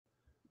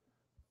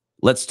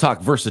Let's talk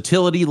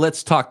versatility.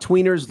 Let's talk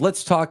tweeners.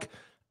 Let's talk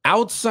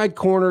outside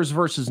corners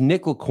versus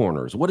nickel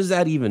corners. What does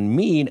that even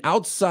mean?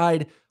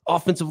 Outside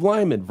offensive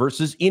linemen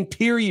versus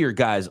interior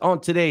guys on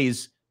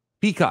today's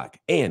Peacock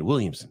and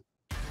Williamson.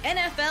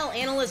 NFL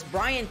analyst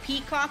Brian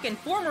Peacock and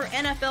former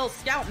NFL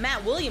scout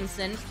Matt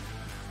Williamson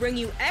bring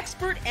you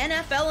expert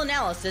NFL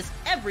analysis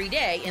every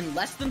day in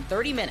less than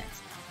 30 minutes.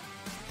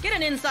 Get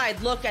an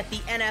inside look at the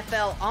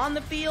NFL on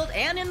the field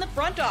and in the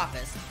front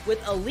office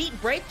with elite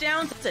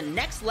breakdowns to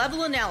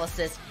next-level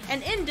analysis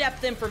and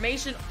in-depth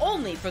information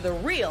only for the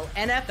real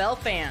NFL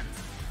fans.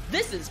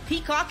 This is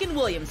Peacock and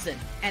Williamson,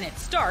 and it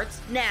starts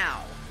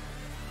now.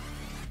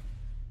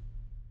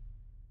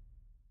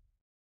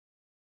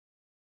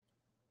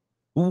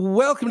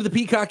 Welcome to the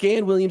Peacock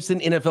and Williamson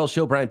NFL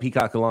Show. Brian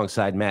Peacock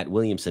alongside Matt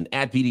Williamson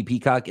at BD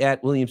Peacock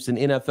at Williamson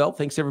NFL.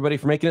 Thanks, everybody,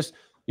 for making us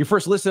your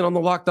first listen on the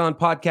Locked On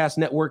Podcast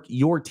Network,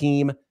 your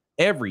team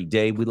every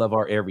day. We love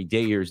our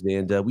everydayers,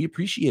 and we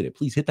appreciate it.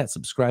 Please hit that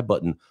subscribe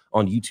button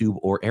on YouTube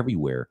or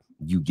everywhere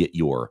you get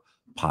your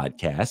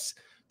podcasts.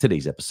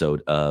 Today's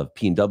episode of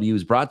P&W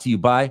is brought to you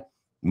by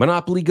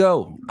Monopoly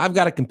Go. I've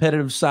got a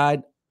competitive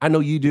side. I know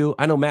you do.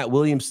 I know Matt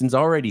Williamson's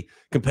already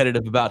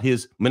competitive about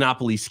his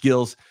Monopoly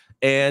skills,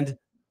 and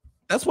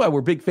that's why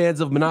we're big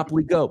fans of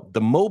Monopoly Go,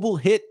 the mobile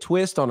hit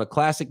twist on a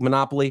classic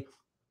Monopoly.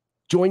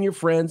 Join your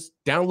friends,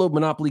 download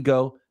Monopoly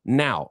Go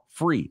now,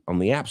 free on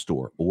the App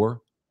Store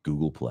or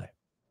Google Play.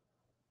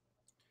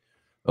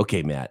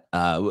 Okay, Matt,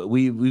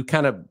 we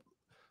brainstormed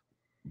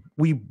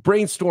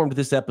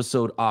this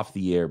episode off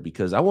the air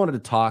because I wanted to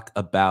talk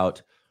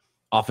about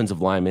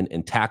offensive linemen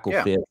and tackle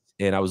fits,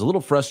 and I was a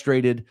little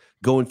frustrated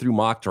going through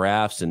mock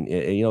drafts, and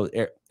you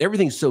know,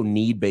 everything's so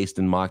need-based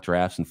in mock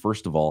drafts, and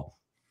first of all,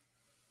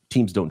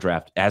 teams don't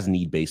draft as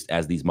need-based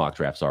as these mock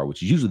drafts are,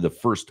 which is usually the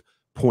first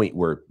point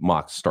where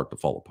mocks start to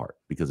fall apart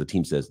because the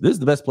team says, this is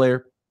the best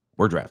player,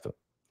 we're drafting.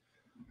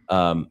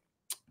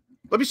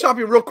 Let me stop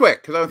you real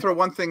quick because I'm going to throw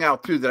one thing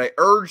out too that I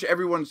urge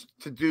everyone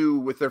to do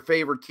with their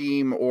favorite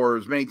team or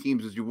as many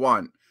teams as you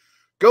want.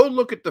 Go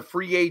look at the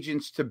free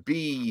agents to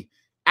be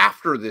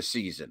after this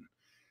season.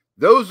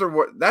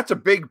 That's a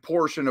big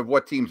portion of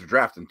what teams are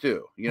drafting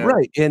too, you know?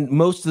 Right. And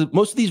most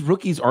of these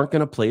rookies aren't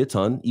going to play a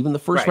ton, even the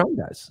first round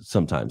guys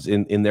sometimes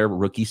in their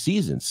rookie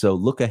season. So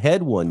look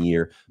ahead 1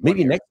 year,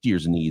 maybe next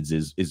year's needs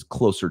is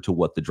closer to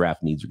what the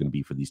draft needs are going to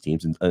be for these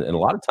teams. And a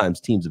lot of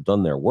times teams have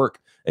done their work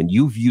and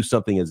you view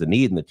something as a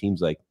need and the team's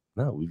like,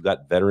 no, we've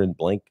got veteran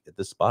blank at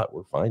this spot.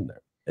 We're fine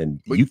there.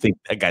 And you think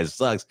that guy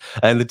sucks,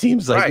 and the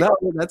team's like, no,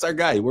 that's our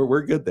guy.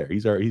 We're good there.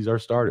 He's our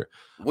starter.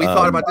 We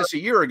thought about this a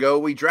year ago.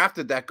 We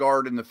drafted that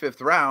guard in the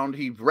 5th round.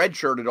 He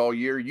redshirted all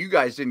year. You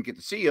guys didn't get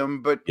to see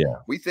him, but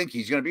we think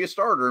he's going to be a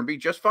starter and be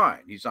just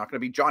fine. He's not going to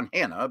be John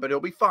Hanna, but he'll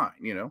be fine,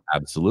 you know?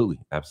 Absolutely.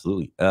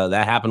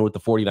 That happened with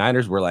the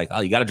 49ers. We're like, oh,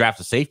 you got to draft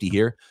a safety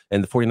here.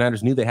 And the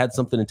 49ers knew they had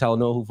something in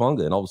Taliese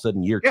Fuaga, and all of a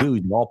sudden, year 2,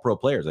 he's an all-pro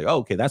player. It's like, oh,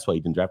 okay, that's why you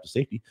didn't draft a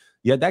safety.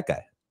 You had that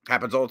guy.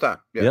 Happens all the time.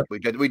 Yeah,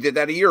 we did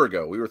that a year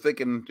ago. We were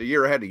thinking a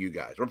year ahead of you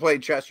guys. We're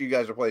playing chess. You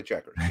guys are playing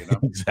checkers. You know?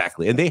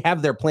 Exactly. And they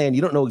have their plan.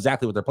 You don't know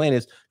exactly what their plan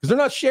is because they're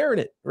not sharing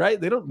it, right?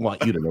 They don't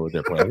want you to know what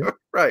their plan is.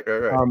 Right.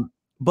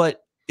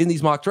 But in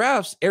these mock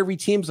drafts, every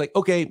team's like,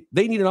 okay,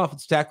 they need an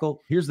offensive tackle.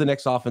 Here's the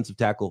next offensive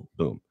tackle.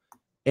 Boom.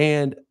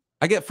 And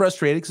I get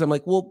frustrated because I'm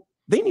like, well,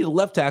 they need a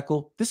left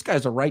tackle. This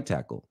guy's a right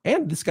tackle.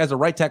 And this guy's a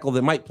right tackle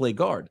that might play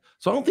guard.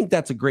 So I don't think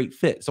that's a great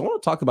fit. So I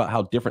want to talk about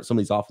how different some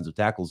of these offensive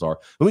tackles are.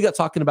 And we got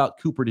talking about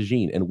Cooper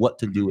DeJean and what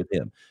to do with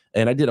him.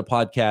 And I did a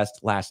podcast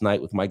last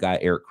night with my guy,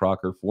 Eric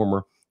Crocker,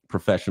 former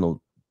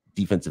professional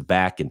defensive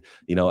back. And,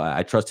 you know,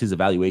 I trust his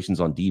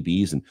evaluations on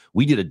DBs. And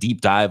we did a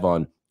deep dive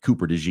on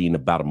Cooper DeJean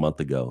about a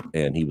month ago.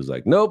 And he was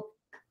like, nope,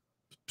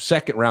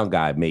 2nd round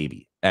guy,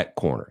 maybe at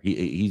corner.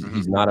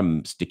 He's not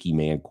a sticky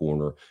man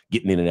corner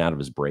getting in and out of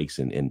his breaks.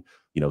 And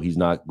you know, he's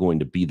not going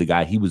to be the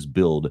guy. He was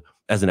billed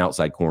as an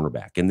outside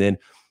cornerback. And then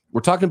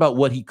we're talking about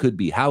what he could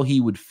be, how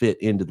he would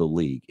fit into the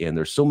league. And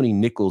there's so many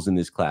nickels in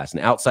this class. And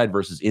outside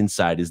versus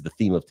inside is the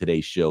theme of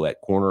today's show at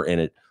corner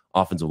and at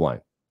offensive line.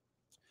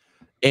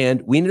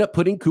 And we ended up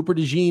putting Cooper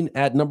DeJean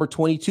at number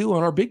 22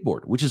 on our big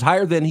board, which is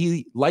higher than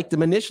he liked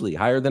him initially,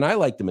 higher than I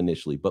liked him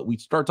initially. But we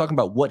started talking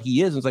about what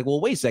he is. And it's like,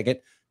 well, wait a second.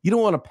 You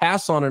don't want to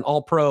pass on an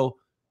all-pro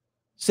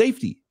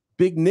safety,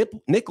 big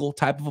nickel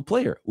type of a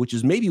player, which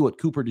is maybe what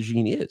Cooper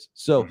DeJean is.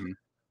 So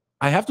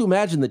I have to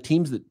imagine the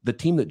team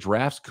that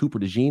drafts Cooper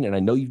DeJean, and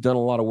I know you've done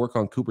a lot of work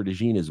on Cooper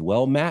DeJean as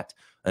well, Matt,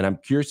 and I'm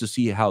curious to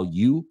see how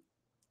you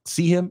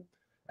see him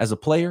as a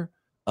player.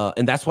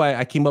 And that's why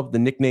I came up with the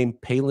nickname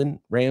Palin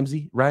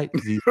Ramsey, right?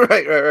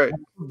 Right.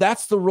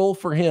 That's the role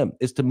for him,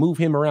 is to move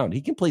him around.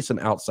 He can play some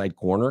outside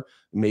corner.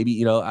 Maybe,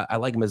 you know, I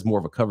like him as more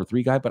of a cover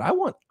 3 guy, but I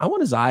want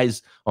his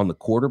eyes on the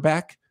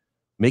quarterback,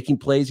 making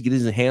plays, getting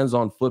his hands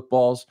on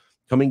footballs,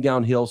 coming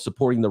downhill,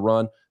 supporting the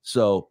run.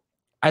 So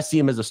I see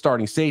him as a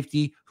starting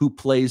safety who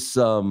plays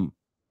some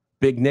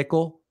big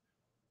nickel.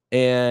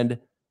 And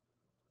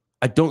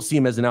I don't see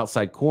him as an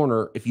outside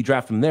corner. If you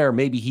draft him there,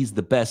 maybe he's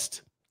the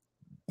best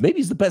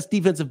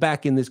defensive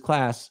back in this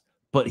class,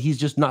 but he's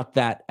just not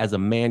that as a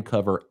man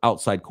cover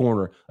outside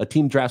corner. A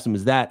team drafts him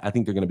as that, I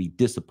think they're going to be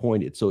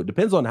disappointed. So it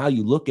depends on how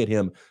you look at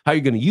him, how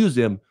you're going to use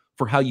him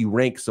for how you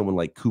rank someone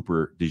like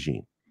Cooper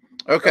DeJean.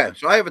 Okay,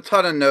 so I have a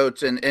ton of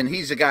notes, and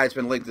he's a guy that's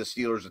been linked to the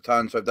Steelers a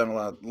ton, so I've done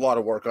a lot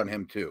of work on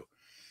him too.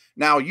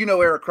 Now, you know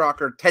Eric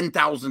Crocker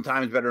 10,000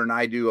 times better than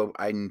I do.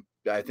 I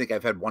think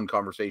I've had one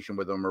conversation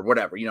with him or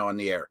whatever, on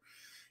the air.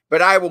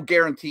 But I will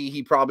guarantee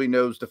he probably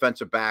knows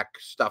defensive back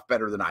stuff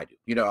better than I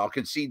do. I'll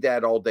concede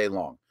that all day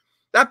long.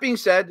 That being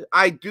said,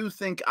 I do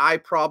think I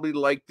probably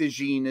like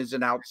DeJean as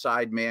an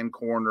outside man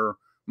corner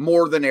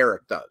more than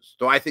Eric does.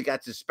 Do I think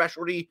that's his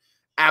specialty?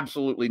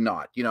 Absolutely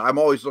not. I'm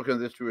always looking at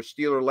this through a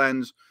Steeler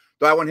lens.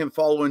 Do I want him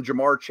following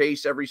Jamar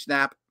Chase every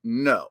snap?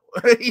 No.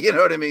 You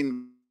know what I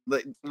mean?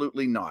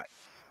 Absolutely not.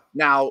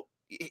 Now,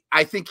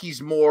 I think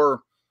he's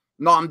more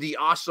Nnamdi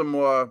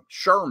Asomugha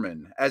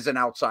Sherman as an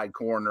outside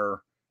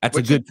corner. That's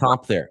a good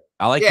comp there.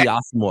 I like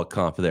the Asomugha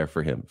comp there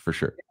for him, for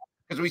sure.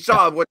 Because we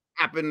saw what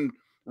happened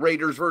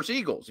Raiders versus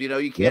Eagles.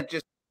 You can't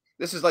just –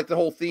 this is like the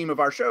whole theme of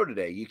our show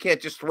today. You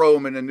can't just throw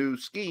him in a new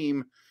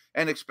scheme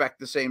and expect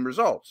the same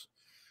results.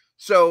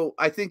 So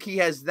I think he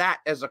has that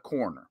as a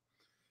corner.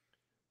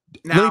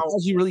 Now, let me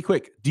pause you really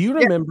quick. Do you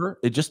remember?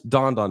 It just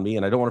dawned on me,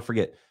 and I don't want to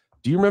forget.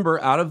 Do you remember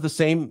out of the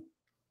same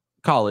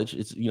college?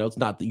 It's it's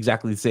not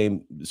exactly the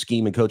same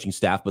scheme and coaching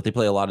staff, but they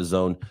play a lot of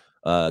zone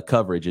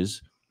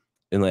coverages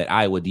in that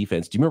Iowa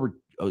defense. Do you remember?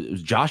 It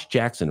was Josh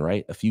Jackson,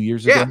 right? A few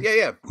years ago.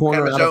 Yeah.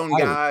 Corner kind of a zone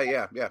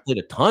guy. Yeah. Played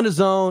a ton of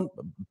zone,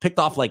 picked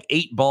off like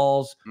 8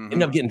 balls,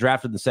 ended up getting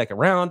drafted in the second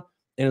round,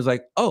 and it was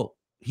like, oh,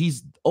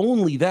 he's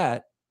only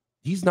that.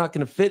 He's not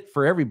going to fit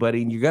for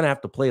everybody, and you're going to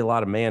have to play a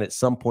lot of man at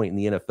some point in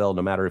the NFL,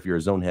 no matter if you're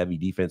a zone-heavy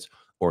defense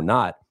or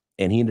not.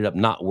 And he ended up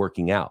not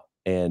working out.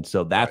 And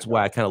so that's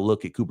why I kind of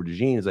look at Cooper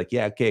DeJean as like,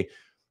 yeah, okay,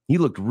 he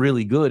looked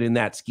really good in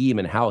that scheme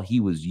and how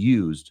he was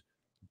used.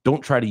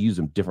 Don't try to use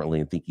him differently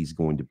and think he's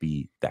going to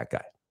be that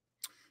guy.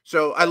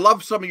 So I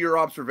love some of your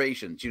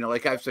observations.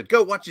 Like I've said,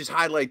 go watch his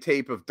highlight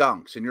tape of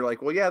dunks. And you're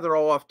like, well, yeah, they're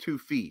all off 2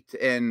 feet.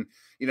 And,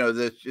 he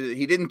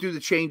didn't do the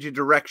change of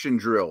direction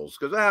drills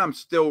because I'm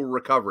still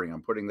recovering.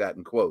 I'm putting that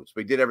in quotes.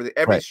 But he did everything.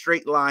 Every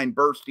straight line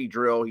bursty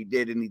drill he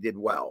did, and he did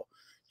well.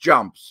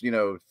 Jumps,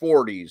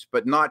 40s,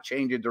 but not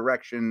change of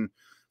direction,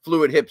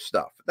 fluid hip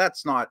stuff.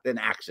 That's not an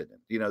accident.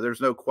 There's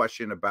no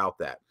question about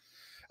that.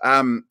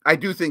 I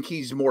do think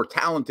he's more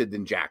talented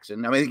than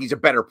Jackson. I think he's a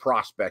better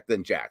prospect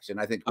than Jackson.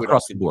 I think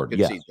across the board.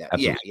 Yeah, see that.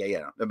 Yeah.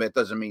 I mean, it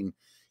doesn't mean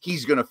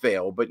he's going to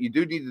fail, but you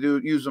do need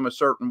to use him a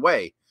certain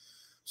way.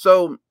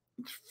 So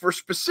for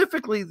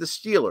specifically the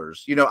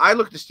Steelers, I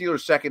look at the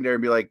Steelers secondary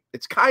and be like,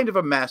 it's kind of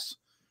a mess,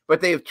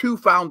 but they have 2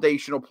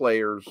 foundational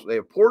players. They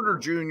have Porter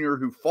Jr.,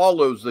 who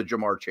follows the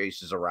Jamar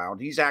Chases around.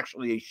 He's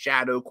actually a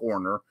shadow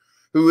corner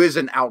who is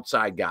an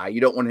outside guy.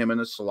 You don't want him in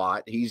a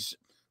slot. He's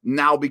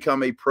now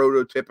become a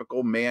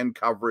prototypical man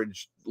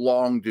coverage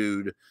long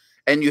dude.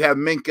 And you have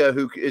Minka,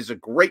 who is a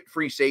great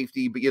free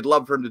safety, but you'd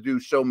love for him to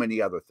do so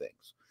many other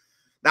things.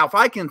 Now, if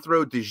I can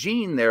throw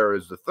DeJean there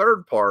as the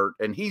third part,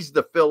 and he's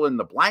the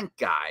fill-in-the-blank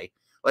guy,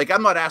 like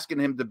I'm not asking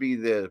him to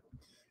be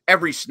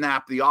every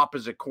snap the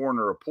opposite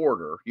corner of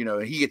Porter.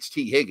 He gets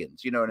T.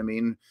 Higgins, you know what I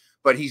mean?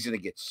 But he's going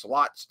to get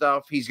slot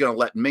stuff. He's going to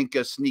let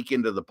Minka sneak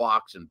into the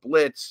box and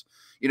blitz.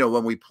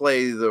 When we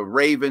play the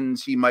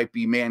Ravens, he might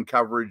be man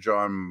coverage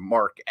on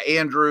Mark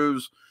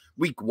Andrews.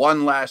 Week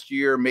 1 last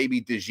year,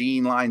 maybe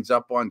DeJean lines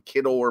up on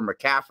Kittle or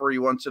McCaffrey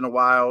once in a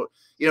while.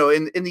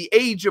 In the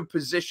age of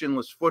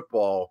positionless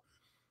football,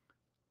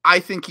 I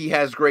think he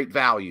has great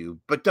value,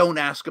 but don't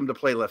ask him to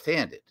play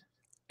left-handed.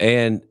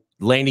 And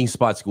landing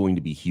spot's going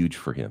to be huge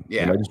for him.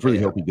 Yeah. And I just really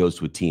hope he goes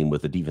to a team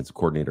with a defensive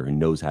coordinator who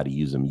knows how to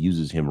use him,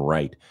 uses him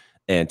right.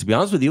 And to be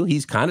honest with you,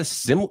 he's kind of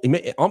similar.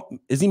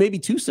 Is he maybe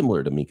too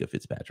similar to Minkah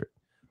Fitzpatrick?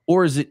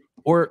 Or is it,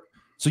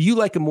 so you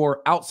like a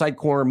more outside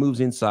corner, moves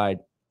inside.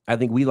 I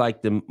think we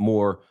like them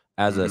more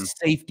as a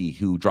safety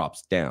who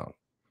drops down,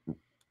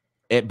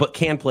 but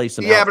can play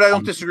some. Yeah, but I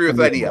don't disagree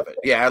with any of it.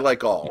 Yeah, I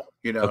like all,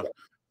 Okay.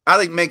 I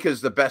think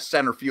Minka's the best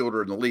center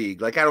fielder in the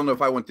league. Like, I don't know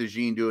if I want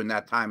DeJean doing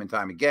that time and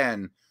time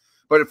again,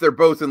 but if they're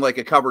both in like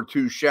a cover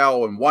 2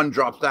 shell and one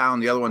drops down,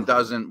 the other one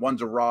doesn't,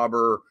 one's a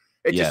robber,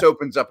 it just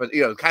opens up,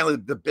 kind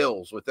of the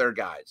Bills with their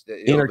guys.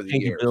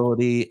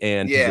 Interchangeability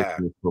and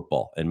positional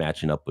football and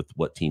matching up with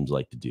what teams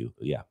like to do.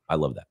 Yeah, I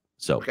love that.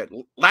 So, okay,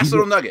 last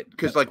little nugget,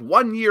 because like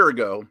 1 year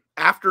ago,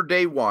 after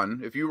day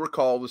 1, if you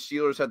recall, the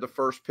Steelers had the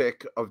first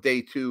pick of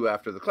day 2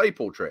 after the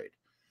Claypool trade.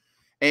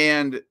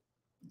 And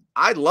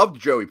I loved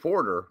Joey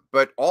Porter,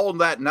 but all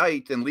that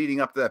night and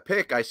leading up to that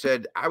pick, I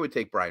said I would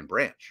take Brian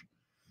Branch.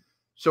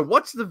 So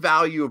what's the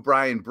value of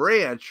Brian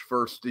Branch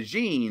versus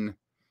DeJean?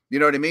 You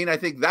know what I mean? I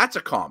think that's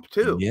a comp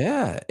too.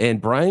 Yeah, and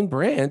Brian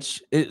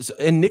Branch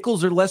and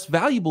nickels are less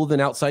valuable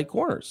than outside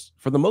corners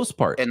for the most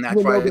part. And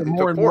that's why they're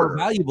more and more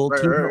valuable.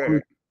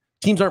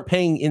 Teams aren't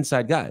paying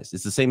inside guys.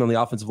 It's the same on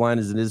the offensive line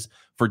as it is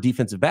for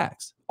defensive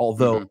backs.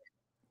 Although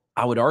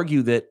I would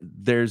argue that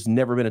there's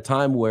never been a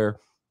time where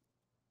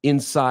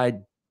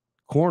inside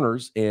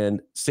corners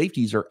and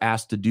safeties are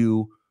asked to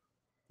do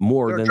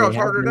more than they have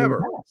harder than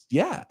ever.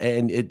 Yeah,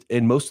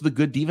 and most of the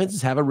good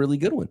defenses have a really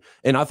good one.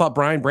 And I thought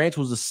Brian Branch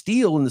was a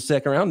steal in the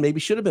second round, maybe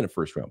should have been a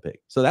first-round pick.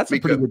 So that's a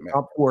pretty good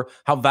comp for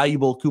how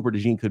valuable Cooper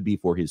DeJean could be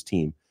for his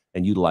team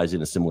and utilize it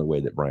in a similar way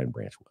that Brian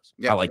Branch was.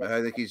 Yeah, I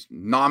think he's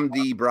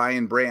Namdi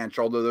Brian Branch,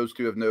 although those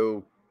two have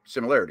no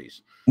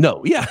similarities.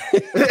 No, yeah.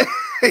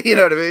 You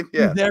know what I mean?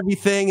 Yeah. He's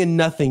everything and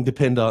nothing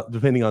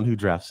depending on who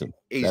drafts him.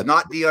 He's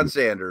not Deion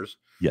Sanders.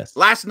 Yes.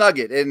 Last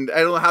nugget, and I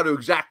don't know how to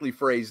exactly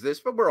phrase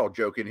this, but we're all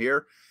joking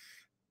here.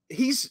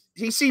 He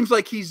seems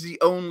like he's the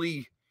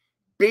only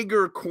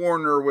bigger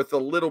corner with a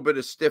little bit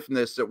of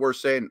stiffness that we're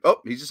saying, oh,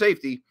 he's a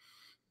safety.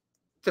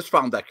 Just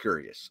found that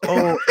curious.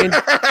 Oh,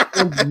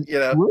 and you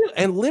know,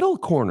 and little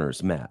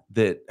corners, Matt,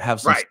 that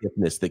have some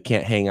stiffness that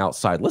can't hang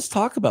outside. Let's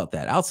talk about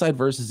that. Outside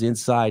versus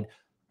inside,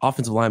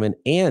 offensive linemen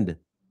and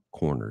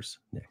corners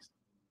next.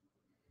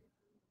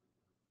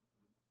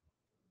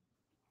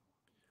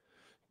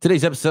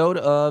 Today's episode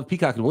of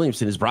Peacock and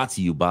Williamson is brought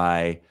to you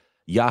by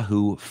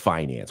Yahoo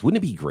Finance.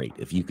 Wouldn't it be great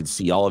if you could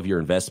see all of your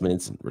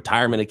investments and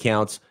retirement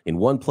accounts in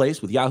one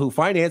place? With Yahoo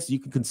Finance, you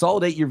can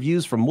consolidate your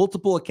views from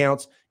multiple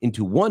accounts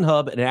into one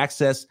hub and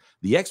access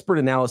the expert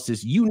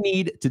analysis you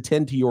need to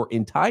tend to your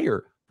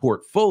entire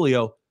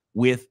portfolio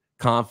with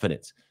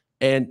confidence.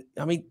 And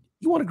I mean,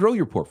 you want to grow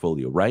your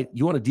portfolio, right?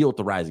 You want to deal with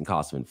the rising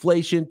cost of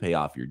inflation, pay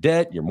off your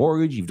debt, your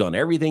mortgage. You've done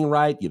everything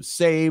right. You've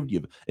saved,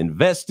 you've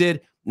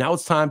invested. Now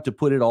it's time to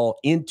put it all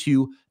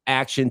into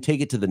action,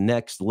 take it to the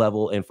next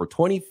level. And for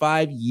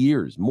 25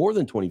 years, more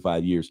than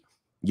 25 years,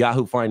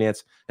 Yahoo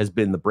Finance has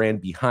been the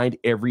brand behind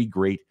every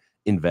great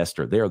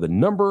investor. They are the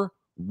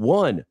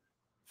 #1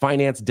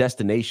 finance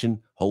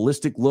destination,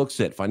 holistic looks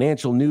at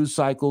financial news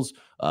cycles,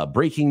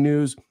 breaking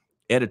news,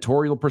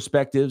 editorial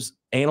perspectives,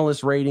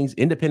 analyst ratings,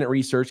 independent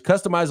research,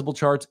 customizable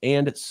charts,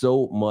 and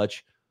so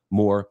much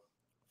more.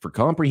 For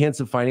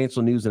comprehensive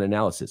financial news and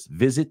analysis,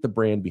 visit the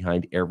brand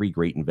behind every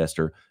great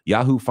investor,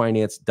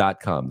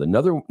 yahoofinance.com. The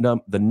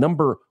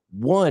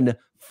 #1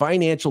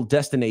 financial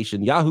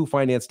destination,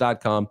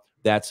 yahoofinance.com.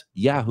 That's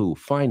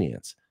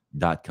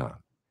yahoofinance.com.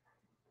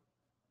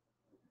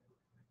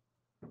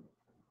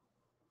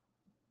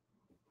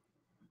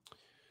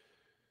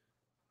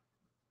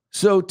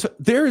 So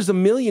there is a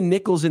million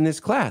nickels in this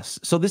class.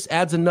 So this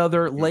adds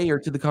another layer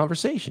to the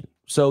conversation.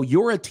 So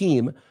you're a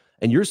team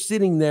and you're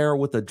sitting there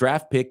with a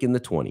draft pick in the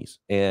 20s.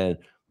 And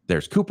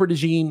there's Cooper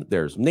DeJean,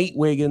 there's Nate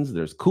Wiggins,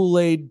 there's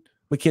Kool-Aid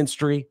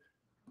McKinstry.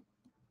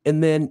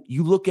 And then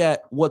you look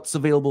at what's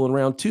available in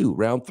round 2,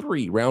 round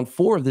 3, round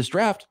 4 of this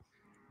draft.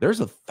 There's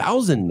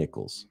 1,000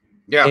 nickels.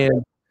 Yeah.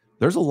 And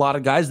there's a lot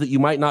of guys that you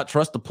might not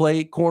trust to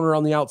play corner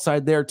on the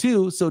outside there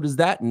too. So does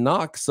that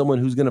knock someone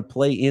who's going to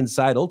play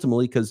inside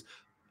ultimately? Because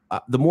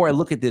the more I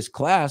look at this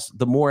class,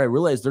 the more I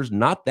realize there's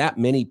not that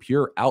many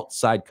pure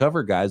outside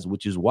cover guys,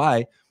 which is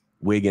why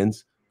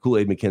Wiggins,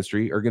 Kool-Aid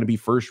McKinstry are going to be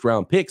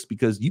first-round picks,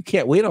 because you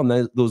can't wait on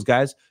those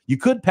guys. You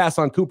could pass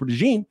on Cooper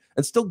DeJean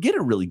and still get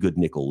a really good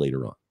nickel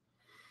later on.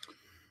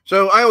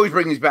 So I always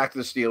bring these back to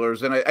the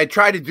Steelers, and I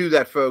try to do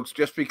that, folks,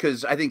 just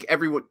because I think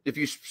everyone, if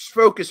you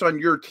focus on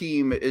your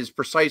team as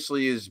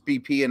precisely as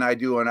BP and I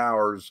do on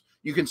ours,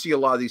 you can see a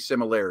lot of these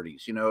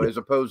similarities, you know, as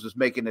opposed to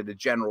making it a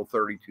general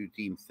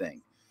 32-team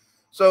thing.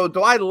 So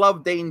do I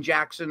love Dane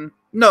Jackson?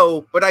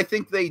 No, but I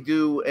think they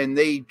do, and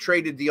they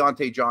traded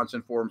Deontay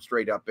Johnson for him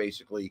straight up,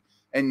 basically.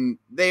 And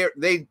they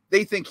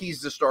think he's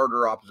the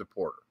starter opposite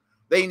Porter.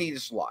 They need a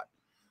slot.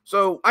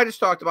 So I just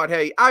talked about,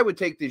 hey, I would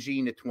take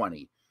DeJean at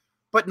 20,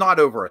 but not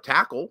over a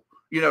tackle.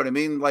 You know what I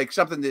mean? Like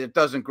something that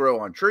doesn't grow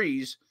on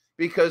trees,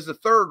 because the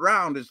third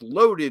round is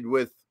loaded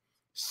with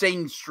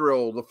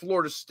Sainstrill, the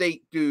Florida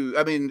State dude.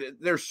 I mean,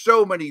 there's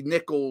so many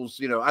nickels.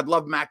 You know, I'd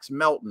love Max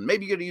Melton.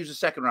 Maybe you're going to use a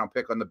second-round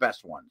pick on the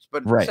best ones.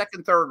 But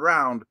second, third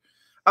round,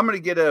 I'm going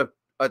to get a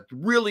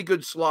really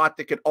good slot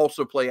that could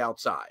also play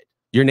outside.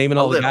 You're naming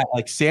all the guys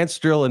like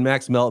Sandstrill and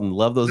Max Melton.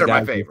 Love those guys.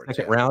 My favorites, in the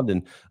second round.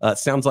 And it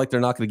sounds like they're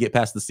not going to get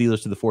past the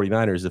Steelers to the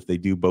 49ers if they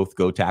do both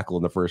go tackle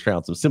in the first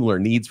round. Some similar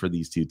needs for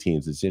these two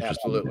teams. It's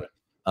interesting. Absolutely.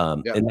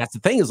 And that's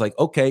the thing is like,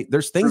 okay,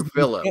 there's things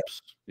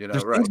Phillips, you know,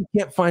 things you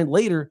can't find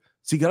later.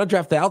 So you got to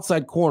draft the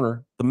outside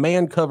corner, the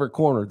man cover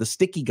corner, the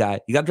sticky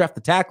guy. You got to draft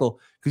the tackle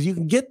because you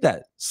can get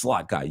that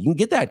slot guy. You can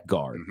get that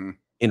guard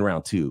in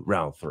round 2,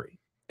 round 3.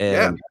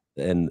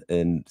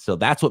 And so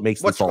that's what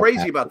makes what's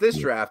crazy about this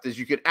draft is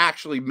you could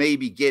actually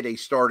maybe get a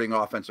starting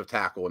offensive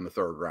tackle in the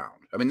third round.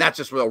 I mean, that's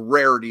just a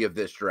rarity of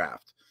this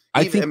draft.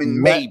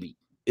 Maybe.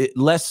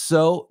 Less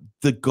so.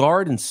 The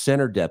guard and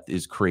center depth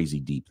is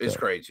crazy deep. It's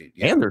crazy.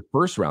 Yeah. And they're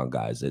first round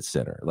guys at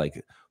center.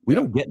 Like we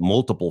don't get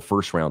multiple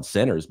first round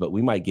centers, but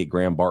we might get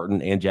Graham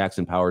Barton and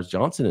Jackson Powers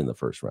Johnson in the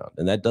first round.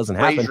 And that doesn't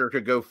happen. Frazier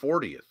could go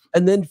 40th.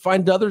 And then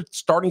find other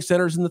starting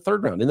centers in the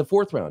third round, in the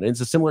fourth round. And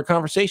it's a similar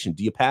conversation.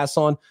 Do you pass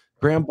on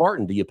Graham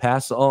Barton? Do you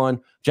pass on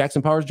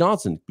Jackson Powers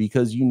Johnson?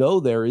 Because you know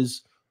there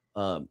is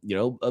a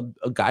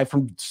guy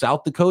from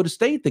South Dakota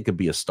State that could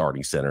be a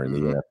starting center in the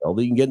NFL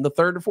that you can get in the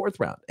third or fourth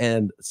round.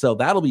 And so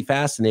that'll be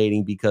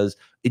fascinating because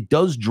it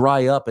does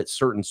dry up at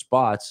certain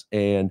spots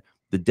and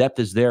the depth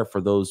is there for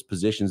those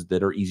positions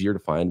that are easier to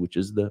find, which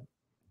is the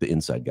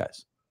inside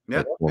guys.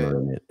 at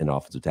corner and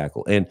offensive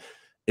tackle. And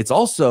it's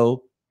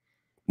also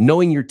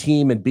knowing your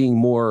team and being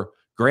more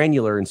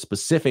granular and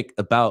specific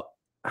about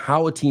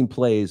how a team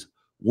plays,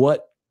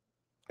 what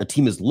a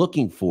team is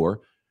looking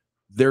for.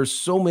 There's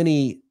so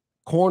many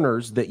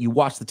corners that you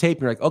watch the tape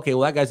and you're like, okay,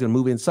 well, that guy's going to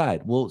move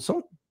inside. Well,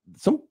 some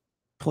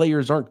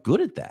players aren't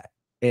good at that.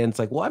 And it's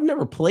like, well, I've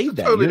never played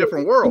that. Totally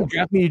different world.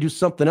 Draft me to do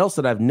something else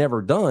that I've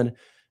never done.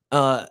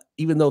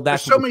 Even though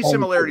that's there's so many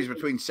similarities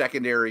between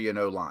secondary and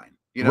O-line.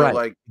 You know,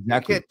 like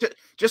exactly. You can't,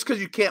 just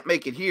because you can't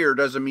make it here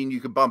doesn't mean you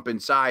can bump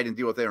inside and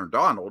deal with Aaron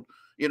Donald.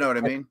 You know what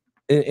I mean?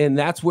 And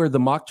that's where the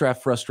mock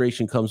draft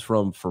frustration comes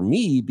from for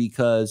me,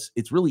 because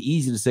it's really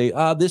easy to say,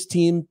 this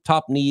team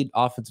top need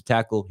offensive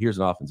tackle. Here's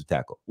an offensive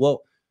tackle.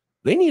 Well,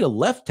 they need a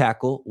left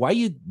tackle. Why are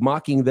you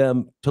mocking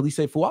them?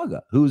 Taliese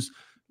Fuaga, who's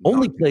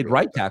only played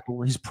right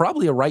tackle. He's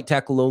probably a right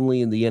tackle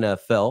only in the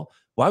NFL.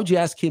 Why would you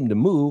ask him to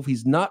move?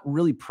 He's not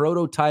really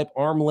prototype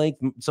arm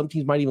length. Some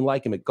teams might even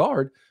like him at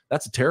guard.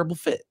 That's a terrible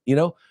fit, you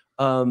know?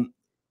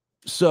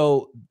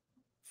 So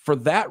for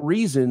that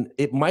reason,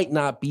 it might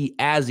not be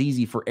as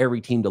easy for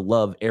every team to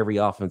love every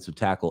offensive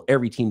tackle,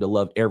 every team to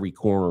love every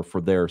corner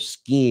for their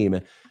scheme.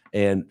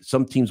 And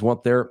some teams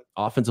want their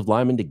offensive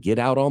linemen to get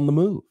out on the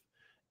move.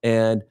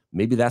 And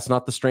maybe that's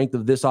not the strength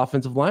of this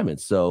offensive lineman.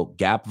 So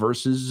gap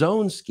versus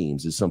zone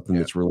schemes is something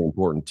that's really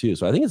important too.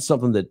 So I think it's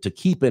something that to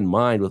keep in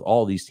mind with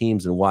all these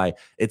teams, and why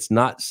it's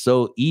not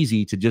so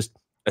easy to just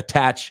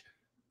attach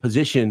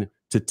position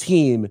to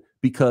team,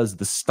 because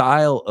the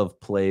style of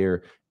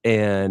player.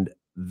 And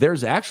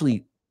there's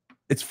actually,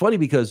 it's funny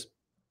because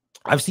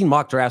I've seen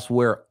mock drafts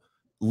where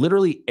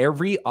literally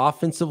every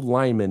offensive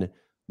lineman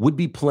would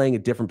be playing a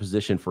different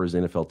position for his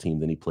NFL team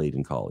than he played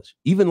in college.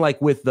 Even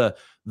like with the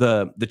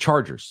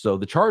Chargers. So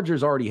the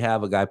Chargers already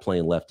have a guy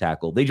playing left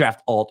tackle. They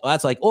draft Alt.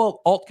 That's like,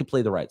 oh, Alt could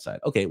play the right side.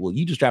 Okay, well,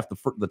 you just draft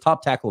the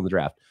top tackle in the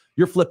draft.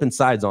 You're flipping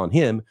sides on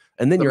him,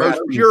 and then the you're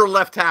most pure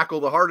left tackle,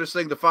 the hardest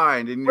thing to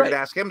find, and you'd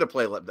ask him to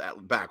play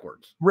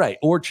backwards. Right,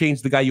 or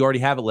change the guy you already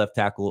have at left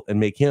tackle and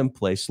make him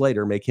play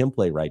Slater, make him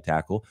play right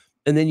tackle.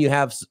 And then you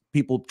have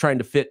people trying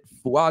to fit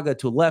Fuaga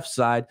to left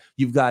side.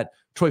 You've got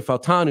Troy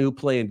Fautanu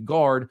playing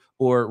guard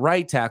or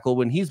right tackle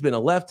when he's been a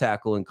left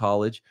tackle in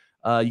college.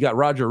 You got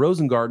Roger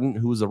Rosengarten,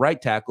 who was a right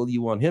tackle.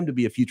 You want him to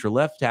be a future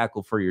left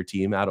tackle for your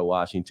team out of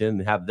Washington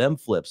and have them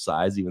flip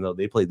sides, even though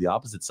they played the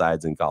opposite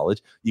sides in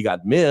college. You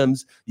got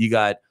Mims. You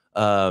got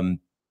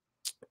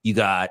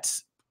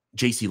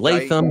J.C.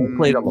 Latham, who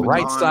played on the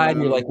right side,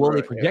 and you're like, well,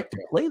 they project to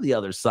play the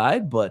other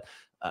side, but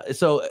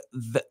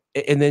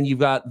and then you've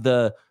got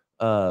the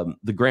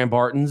Graham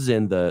Bartons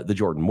and the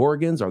Jordan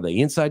Morgans. Are they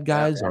inside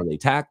guys? Are they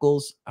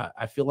tackles?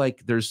 I feel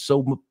like there's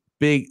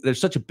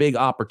such a big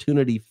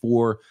opportunity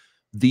for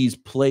these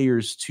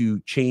players to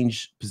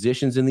change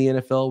positions in the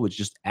NFL, which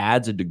just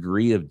adds a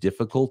degree of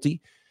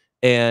difficulty,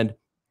 and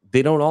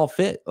they don't all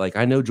fit. Like,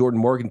 I know Jordan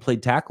Morgan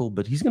played tackle,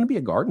 but he's going to be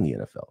a guard in the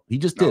NFL. He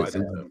just is.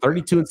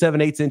 32 and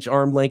 7/8 inch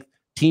arm length.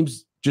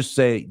 Teams just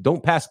say,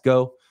 don't pass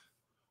go.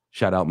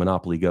 Shout out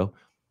Monopoly Go.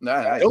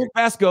 Don't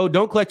pass go.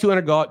 Don't collect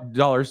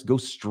 $200. Go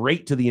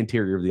straight to the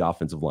interior of the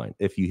offensive line.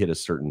 If you hit a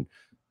certain,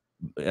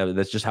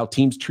 that's just how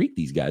teams treat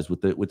these guys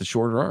with the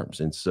shorter arms.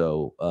 And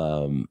so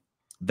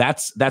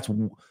that's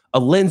a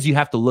lens you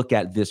have to look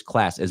at this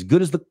class. As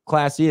good as the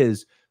class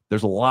is,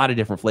 there's a lot of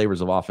different flavors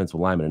of offensive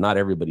linemen, and not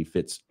everybody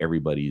fits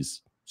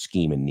everybody's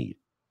scheme and need.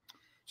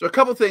 So a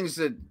couple things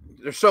that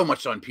there's so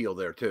much to unpeel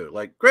there too.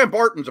 Like, Graham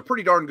Barton's a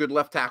pretty darn good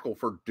left tackle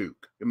for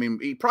Duke. I mean,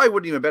 he probably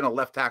wouldn't even have been a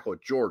left tackle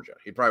at Georgia.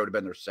 He probably would have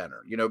been their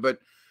center, you know, but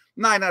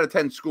 9 out of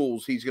 10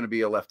 schools, he's going to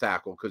be a left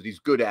tackle because he's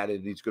good at it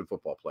and he's a good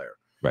football player.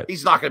 Right.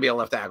 He's not going to be a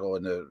left tackle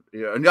not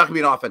going to be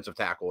an offensive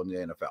tackle in the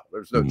NFL.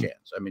 There's no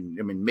chance. I mean,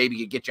 maybe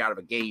you get you out of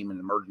a game in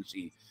an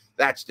emergency.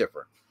 That's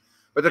different.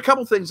 But a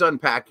couple things to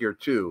unpack here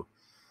too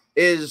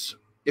is,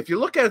 if you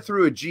look at it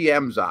through a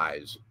GM's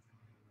eyes,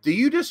 do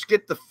you just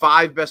get the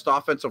 5 best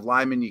offensive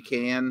linemen you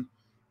can,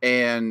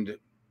 and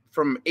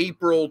from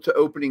April to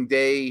opening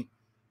day,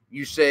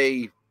 you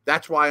say,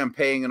 that's why I'm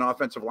paying an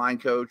offensive line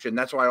coach, and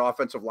that's why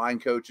offensive line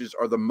coaches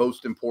are the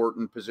most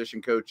important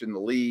position coach in the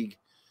league,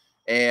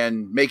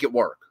 and make it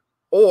work?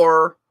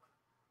 Or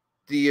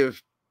do you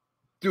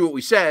do what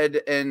we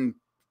said and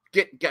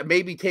get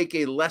maybe take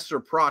a lesser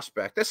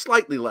prospect, a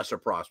slightly lesser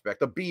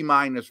prospect, a B-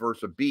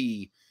 versus a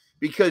B,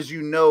 because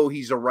you know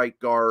he's a right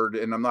guard,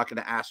 and I'm not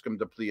going to ask him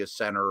to play a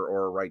center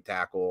or a right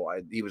tackle.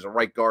 He was a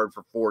right guard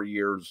for 4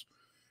 years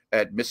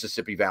at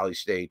Mississippi Valley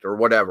State or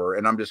whatever,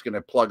 and I'm just going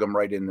to plug him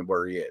right in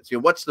where he is. You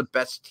know, what's the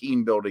best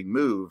team-building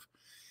move?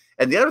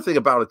 And the other thing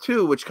about it,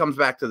 too, which comes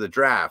back to the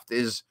draft,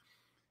 is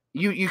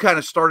you kind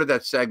of started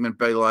that segment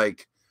by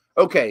like,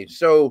 okay,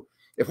 so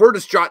if we're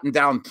just jotting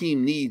down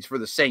team needs for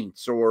the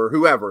Saints or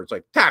whoever, it's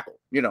like tackle,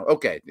 you know,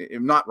 okay,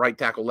 not right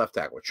tackle, left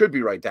tackle. It should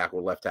be right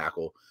tackle, left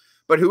tackle.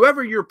 But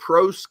whoever your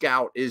pro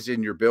scout is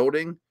in your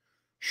building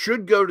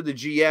should go to the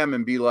GM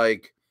and be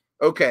like,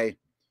 okay,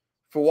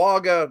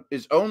 Fuaga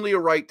is only a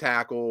right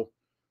tackle.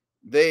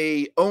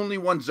 They only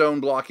want zone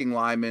blocking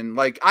linemen.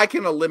 Like, I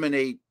can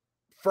eliminate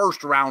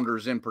first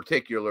rounders in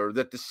particular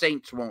that the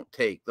Saints won't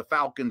take, the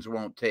Falcons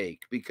won't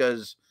take,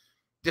 because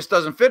this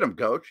doesn't fit them,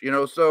 coach.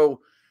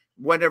 So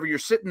whenever you're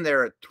sitting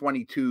there at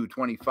 22,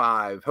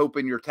 25,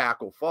 hoping your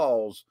tackle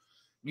falls,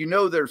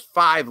 there's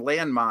 5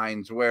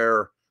 landmines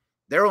where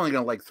they're only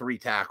going to like 3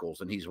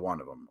 tackles and he's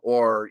one of them.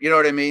 Or, you know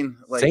what I mean?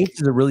 Like,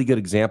 Saints is a really good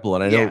example.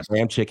 And I know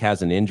Ramchick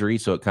has an injury,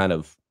 so it kind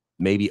of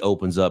maybe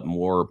opens up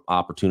more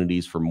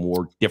opportunities for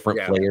more different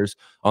players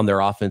on their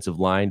offensive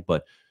line.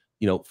 But,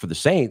 for the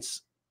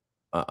Saints,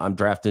 I'm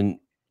drafting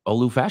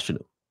Olu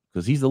Fautanu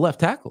because he's the left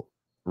tackle,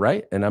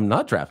 right? And I'm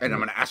not drafting. And I'm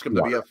going to ask him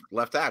to be a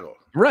left tackle.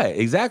 Right,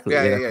 exactly.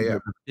 Yeah.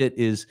 It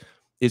is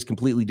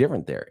completely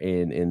different there.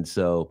 And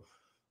so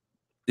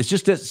it's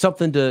just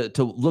something to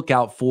look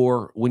out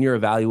for when you're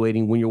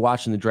evaluating, when you're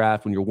watching the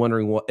draft, when you're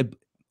wondering what.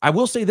 I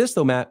will say this,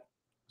 though, Matt.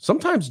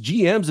 Sometimes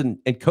GMs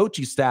and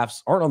coaching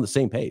staffs aren't on the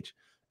same page.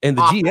 And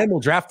the GM will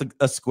draft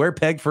a square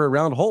peg for a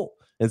round hole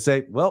and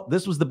say, well,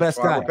 this was the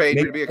best guy. We're paying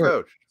you to be a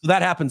coach. So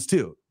that happens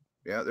too.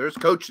 Yeah, there's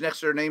coach next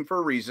to their name for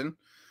a reason.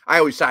 I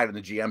always side on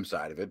the GM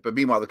side of it. But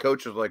meanwhile, the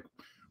coach is like,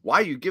 why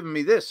are you giving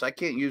me this? I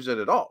can't use it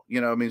at all.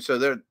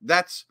 So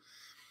that's,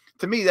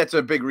 to me, that's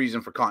a big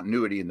reason for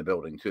continuity in the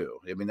building too.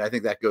 I mean, I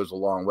think that goes a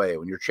long way.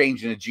 When you're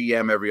changing a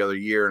GM every other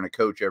year and a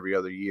coach every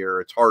other year,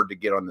 it's hard to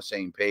get on the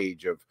same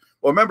page of,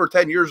 well, remember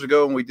 10 years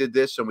ago when we did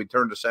this and we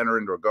turned a center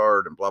into a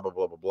guard and blah, blah,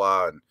 blah, blah,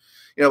 blah. And,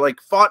 like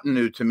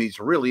Fautanu to me is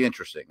really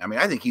interesting. I mean,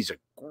 I think he's a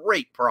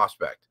great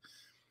prospect.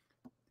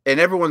 And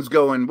everyone's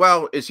going,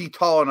 well, is he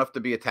tall enough to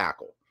be a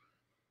tackle?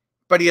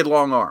 But he had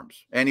long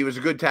arms and he was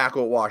a good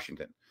tackle at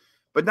Washington.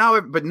 But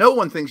no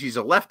one thinks he's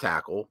a left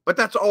tackle, but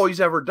that's all he's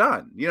ever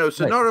done.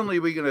 So not only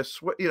are we going to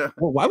switch,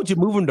 well, why would you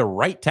move him to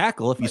right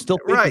tackle if you still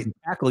think he's a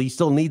tackle? He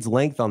still needs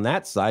length on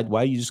that side.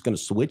 Why are you just going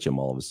to switch him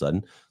all of a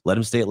sudden? Let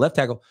him stay at left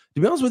tackle.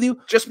 To be honest with you,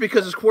 just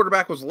because his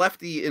quarterback was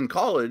lefty in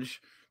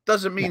college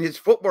doesn't mean his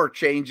footwork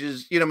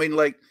changes.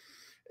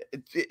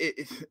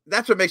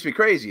 That's what makes me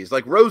crazy. Is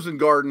like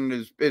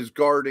Rosengarten is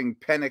guarding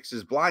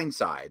Penix's blind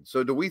side.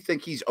 So do we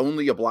think he's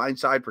only a blind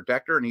side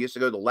protector and he has to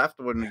go to the left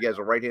when he has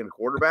a right-handed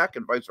quarterback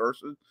and vice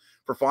versa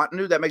for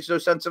Fautanu? That makes no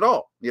sense at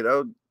all.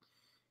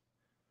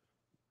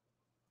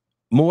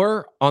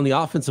 More on the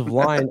offensive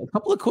line. A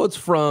couple of quotes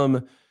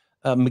from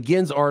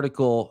McGinn's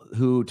article,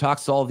 who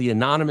talks to all the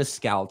anonymous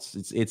scouts.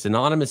 It's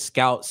anonymous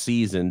scout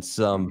season.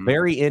 Some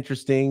very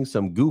interesting,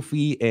 some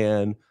goofy,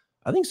 and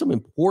I think some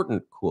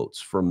important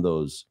quotes from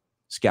those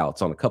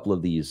scouts on a couple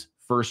of these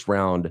first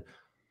round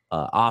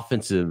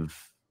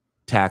offensive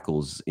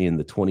tackles in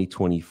the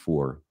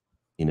 2024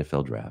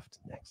 NFL draft.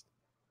 Next.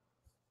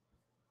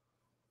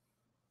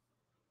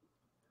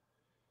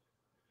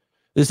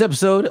 This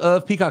episode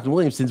of Peacock and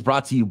Williamson is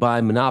brought to you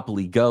by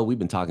Monopoly Go. We've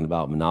been talking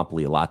about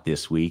Monopoly a lot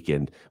this week,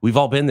 and we've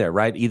all been there,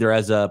 right? Either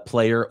as a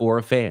player or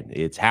a fan.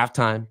 It's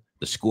halftime.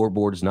 The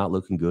scoreboard is not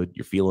looking good.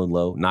 You're feeling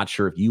low. Not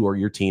sure if you or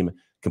your team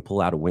can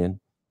pull out a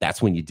win.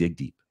 That's when you dig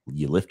deep.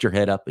 You lift your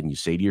head up and you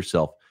say to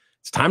yourself,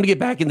 it's time to get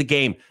back in the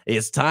game.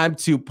 It's time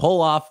to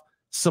pull off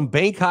some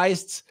bank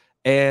heists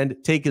and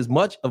take as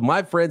much of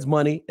my friends'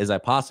 money as I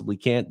possibly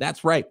can.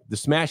 That's right. The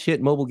smash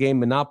hit mobile game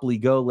Monopoly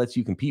Go lets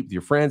you compete with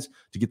your friends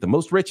to get the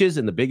most riches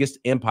and the biggest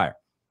empire.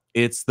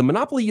 It's the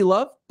Monopoly you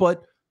love,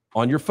 but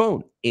on your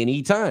phone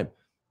anytime.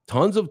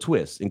 Tons of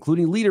twists,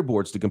 including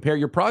leaderboards to compare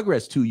your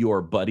progress to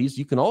your buddies.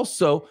 You can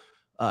also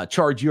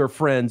charge your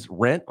friends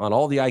rent on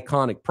all the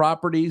iconic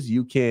properties.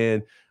 You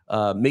can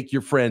make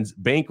your friends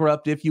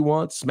bankrupt if you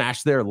want,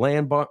 smash their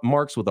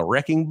landmarks with a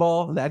wrecking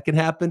ball. That can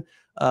happen.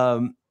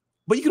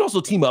 But you can also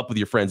team up with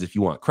your friends if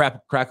you want.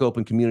 Crack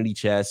open community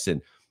chests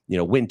and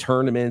win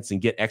tournaments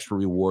and get extra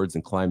rewards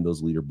and climb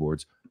those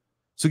leaderboards.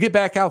 So get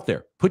back out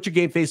there, put your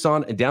game face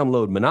on, and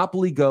download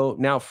Monopoly Go,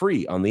 now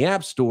free on the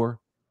App Store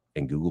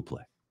and Google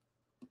Play.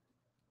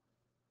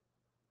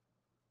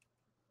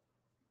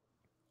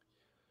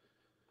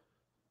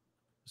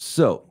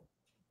 So,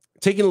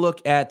 taking a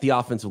look at the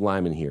offensive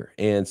lineman here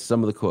and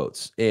some of the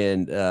quotes,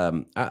 and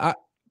I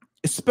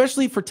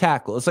especially for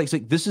tackle, it's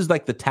like this is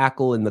like the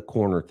tackle in the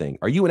corner thing.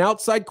 Are you an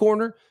outside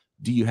corner?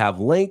 Do you have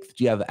length?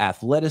 Do you have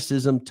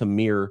athleticism to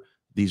mirror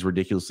these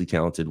ridiculously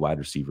talented wide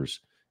receivers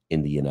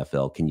in the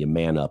NFL? Can you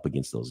man up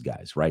against those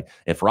guys, right?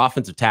 And for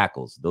offensive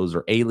tackles, those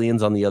are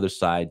aliens on the other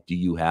side. Do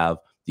you have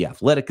the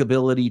athletic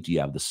ability? Do you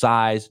have the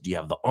size? Do you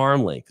have the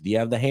arm length? Do you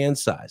have the hand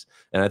size?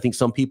 And I think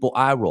some people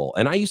eye roll.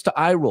 And I used to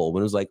eye roll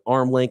when it was like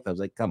arm length. I was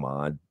like, come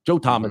on. Joe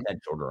Thomas had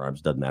shorter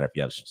arms. Doesn't matter if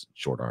you have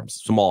short arms,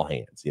 small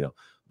hands,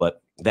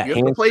 But that you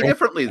have to play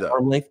differently, though.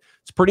 Arm length,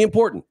 it's pretty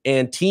important.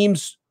 And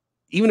teams,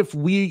 even if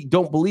we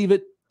don't believe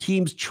it,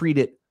 teams treat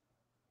it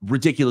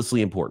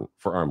ridiculously important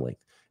for arm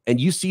length. And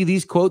you see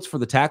these quotes for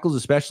the tackles,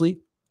 especially,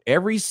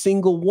 every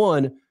single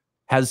one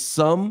has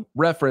some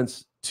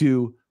reference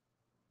to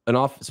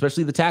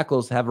especially the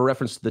tackles have a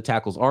reference to the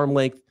tackle's arm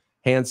length,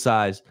 hand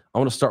size. I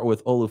want to start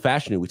with Olu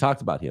Fautanu. We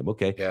talked about him.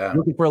 Okay. Yeah.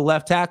 Looking for a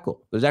left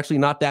tackle. There's actually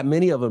not that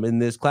many of them in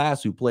this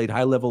class who played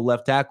high-level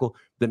left tackle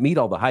that meet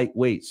all the height,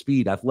 weight,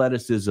 speed,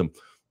 athleticism,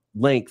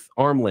 length,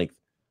 arm length.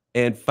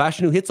 And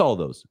Fautanu hits all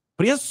those,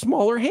 but he has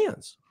smaller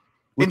hands.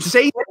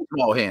 Insane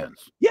small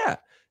hands. Yeah.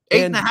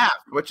 8.5,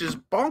 which is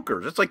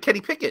bonkers. It's like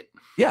Kenny Pickett.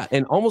 Yeah.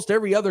 And almost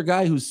every other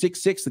guy who's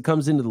 6'6" that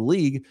comes into the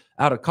league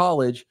out of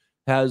college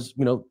has,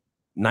 9.5,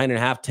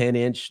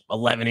 10-inch,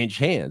 11-inch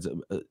hands.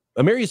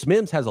 Amarius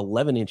Mims has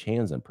 11-inch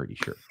hands, I'm pretty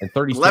sure. And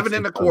 11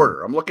 and a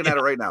quarter. I'm looking at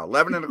it right now.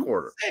 11 and a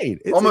quarter.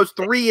 Almost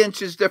 3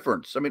 inches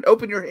difference. I mean,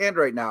 open your hand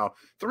right now.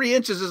 3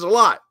 inches is a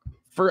lot.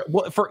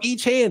 For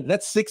each hand,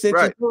 that's 6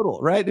 inches total,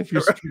 right? If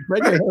you're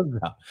spreading your hands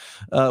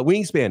out.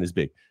 Wingspan is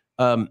big.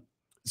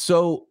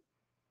 So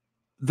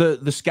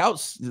the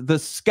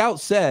scout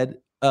said,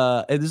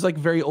 and this is like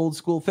a very old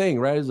school thing,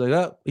 right? It's like,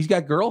 oh, he's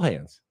got girl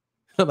hands.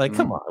 I'm like,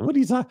 come on, what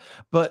he's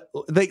but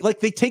they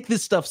take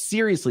this stuff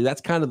seriously.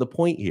 That's kind of the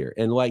point here.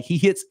 And like he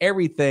hits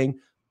everything,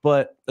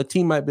 but a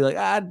team might be like,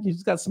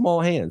 he's got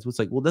small hands. It's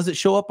like, well, does it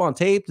show up on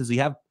tape? Does he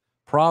have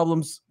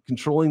problems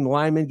controlling the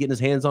lineman, getting his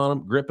hands on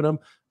them, gripping them?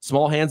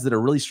 Small hands that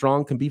are really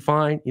strong can be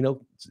fine.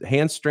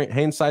 Hand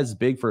size is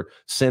big for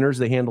centers.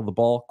 They handle the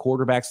ball,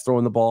 quarterbacks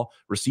throwing the ball,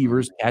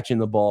 receivers catching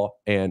the ball,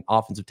 and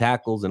offensive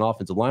tackles and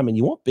offensive linemen.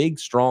 You want big,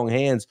 strong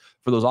hands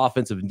for those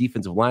offensive and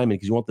defensive linemen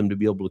because you want them to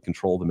be able to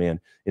control the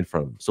man in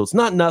front of them. So it's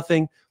not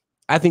nothing.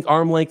 I think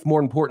arm length more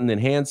important than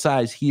hand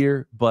size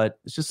here, but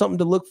it's just something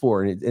to look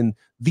for. And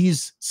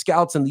these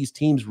scouts and these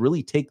teams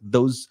really take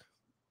those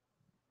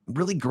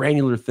really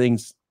granular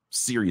things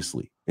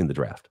seriously in the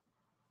draft.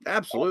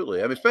 Absolutely.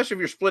 I mean, especially if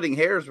you're splitting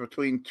hairs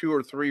between 2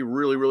 or 3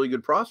 really, really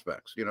good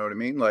prospects. You know what I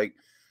mean? Like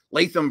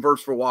Latham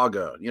versus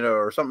Fuaga,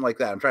 or something like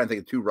that. I'm trying to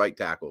think of 2 right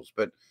tackles.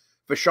 But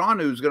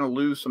Fautanu is going to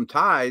lose some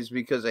ties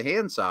because of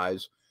hand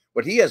size.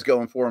 What he has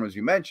going for him, as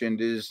you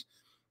mentioned, is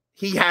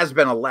he has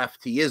been a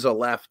left. He is a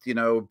left,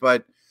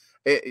 but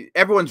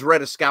everyone's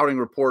read a scouting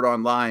report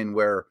online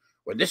where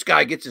when this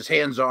guy gets his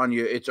hands on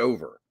you, it's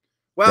over.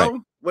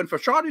 Well, when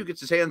Fautanu gets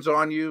his hands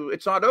on you,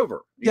 it's not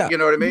over. Yeah. You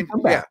know what I mean?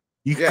 Yeah.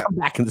 You can come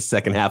back in the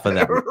second half of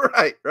that.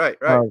 Right.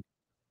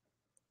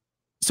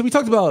 So we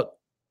talked about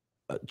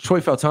Troy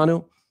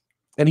Fautanu,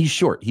 and he's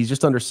short. He's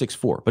just under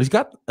 6'4", but he's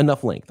got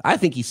enough length. I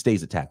think he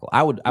stays at tackle.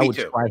 I would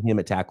try him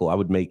at tackle. I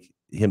would make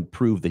him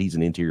prove that he's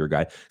an interior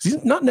guy.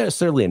 He's not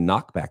necessarily a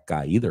knockback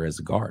guy either as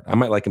a guard. I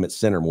might like him at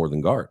center more than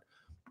guard,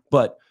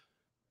 but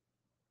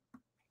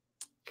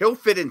he'll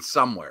fit in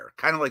somewhere,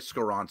 kind of like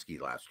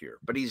Skoronski last year,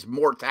 but he's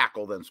more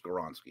tackle than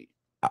Skoronski.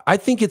 I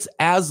think it's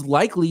as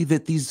likely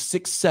that these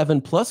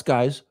 6'7" plus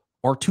guys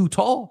are too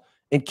tall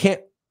and can't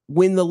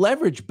win the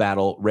leverage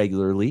battle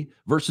regularly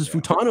versus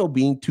Fautanu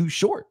being too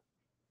short.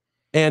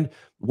 And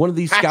one of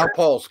these Patrick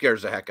Paul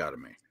scares the heck out of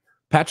me.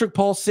 Patrick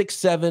Paul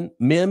 6'7",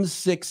 Mims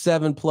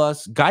 6'7"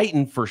 plus,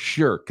 Guyton for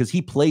sure because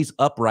he plays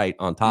upright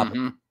on top of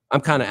him.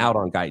 I'm kind of out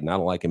on Guyton. I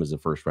don't like him as a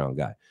first round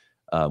guy.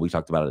 We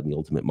talked about it in the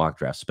Ultimate Mock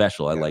Draft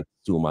Special. I like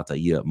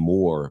Suamataia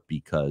more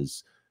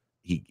because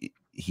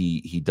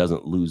he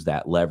doesn't lose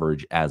that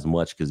leverage as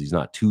much because he's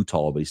not too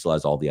tall, but he still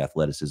has all the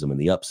athleticism and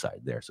the upside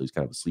there. So he's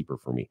kind of a sleeper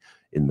for me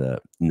in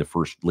the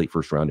late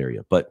first round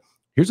area. But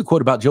here's a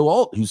quote about Joe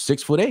Alt, who's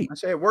 6'8". I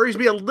say it worries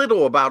me a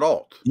little about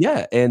Alt.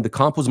 Yeah, and the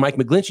comp was Mike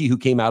McGlinchey, who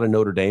came out of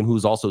Notre Dame, who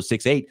was also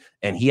 6'8",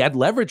 and he had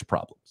leverage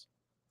problems.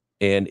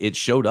 And it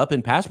showed up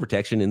in pass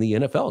protection in the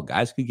NFL.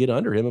 Guys could get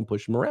under him and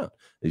push him around.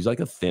 He's like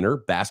a thinner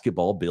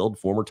basketball build,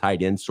 former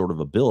tight end sort of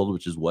a build,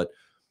 which is what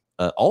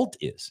Alt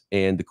is.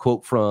 And the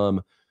quote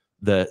from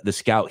the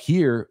scout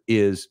here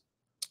is,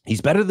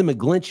 he's better than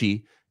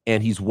McGlinchey,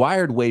 and he's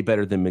wired way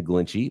better than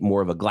McGlinchey,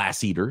 more of a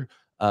glass eater.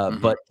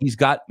 But he's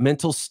got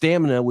mental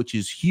stamina, which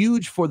is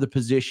huge for the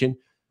position.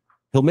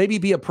 He'll maybe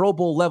be a Pro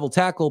Bowl level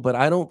tackle, but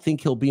I don't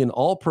think he'll be an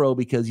all-pro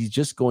because he's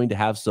just going to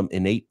have some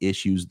innate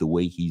issues the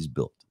way he's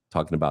built.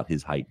 Talking about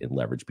his height and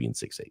leverage being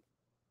 6'8".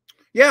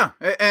 Yeah,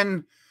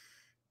 and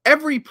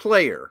every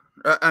player,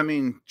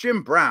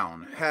 Jim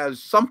Brown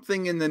has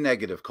something in the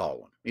negative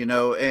column,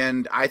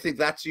 and I think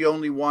that's the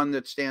only one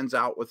that stands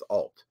out with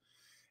Alt.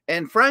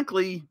 And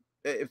frankly,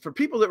 for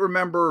people that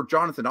remember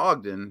Jonathan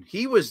Ogden,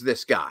 he was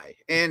this guy,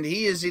 and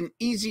he is an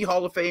easy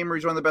Hall of Famer.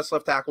 He's one of the best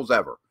left tackles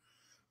ever.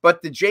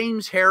 But the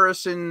James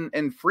Harrison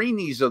and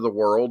Freeneys of the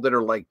world that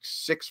are like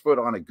 6 foot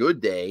on a good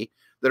day,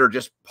 that are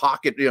just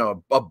pocket,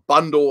 a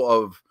bundle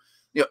of,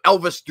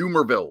 Elvis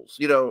Dumervilles,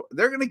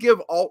 they're going to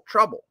give Alt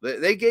trouble.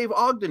 They gave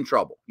Ogden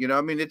trouble.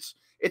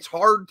 It's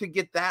hard to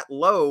get that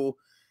low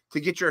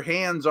to get your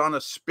hands on a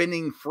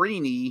spinning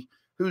Freeney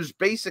who's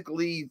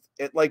basically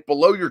at like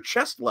below your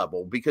chest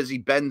level because he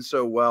bends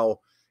so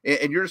well,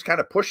 and you're just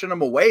kind of pushing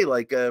him away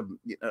like a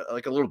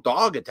little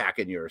dog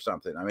attacking you or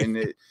something.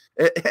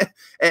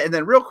 And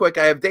then real quick,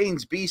 I have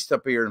Dane's Beast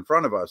up here in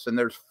front of us, and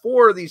there's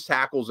 4 of these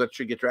tackles that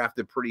should get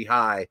drafted pretty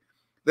high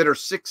that are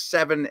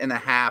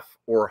 6'7.5"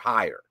 or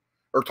higher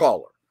or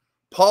taller.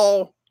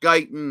 Paul,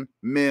 Guyton,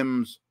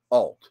 Mims,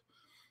 Alt.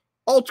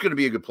 Alt's going to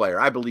be a good player.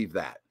 I believe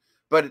that.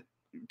 But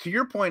to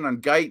your point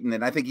on Guyton,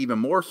 and I think even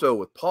more so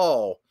with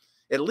Paul,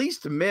 at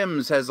least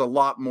Mims has a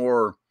lot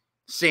more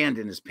sand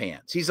in his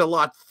pants. He's a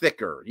lot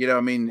thicker.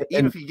 Even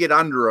if you get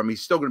under him,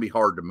 he's still going to be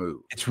hard to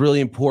move. It's really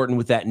important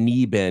with that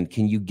knee bend.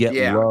 Can you get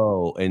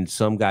low? And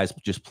some guys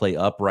just play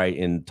upright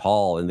and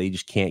tall, and they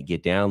just can't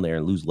get down there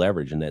and lose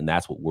leverage. And then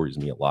that's what worries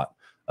me a lot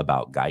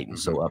about Guyton.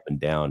 So up and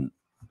down.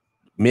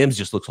 Mims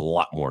just looks a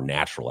lot more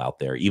natural out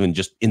there, even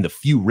just in the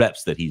few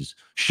reps that he's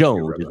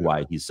shown, which is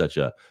why he's such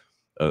a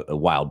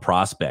wild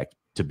prospect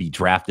to be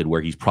drafted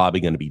where he's probably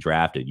going to be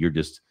drafted.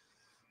 It's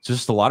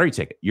just a lottery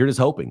ticket. You're just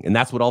hoping. And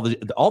that's what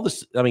all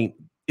this, I mean,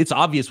 it's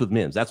obvious with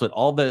Mims. That's what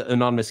all the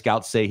anonymous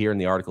scouts say here in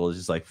the article is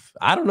just like,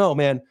 I don't know,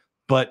 man,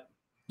 but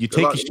you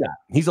take a shot.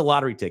 He's a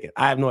lottery ticket.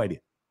 I have no idea.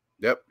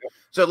 Yep.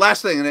 So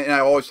last thing, and I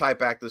always tie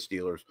back to the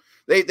Steelers.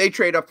 They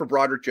trade up for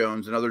Broderick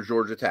Jones, another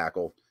Georgia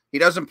tackle. He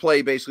doesn't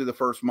play basically the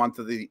first month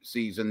of the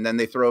season. Then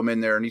they throw him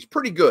in there, and he's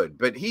pretty good,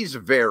 but he's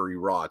very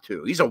raw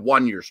too. He's a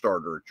one-year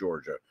starter at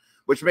Georgia,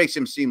 which makes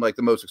him seem like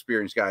the most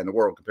experienced guy in the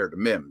world compared to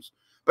Mims.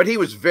 But he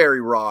was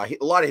very raw.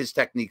 A lot of his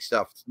technique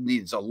stuff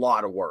needs a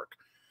lot of work.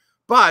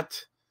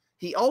 But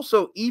he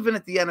also, even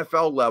at the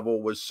NFL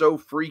level, was so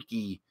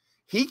freaky.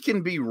 He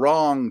can be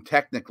wrong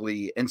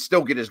technically and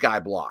still get his guy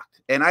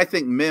blocked. And I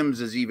think Mims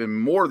is even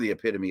more the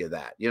epitome of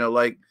that. You know,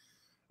 like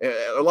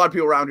a lot of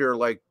people around here are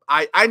like,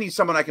 I need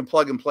someone I can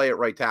plug and play at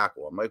right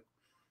tackle. I'm like,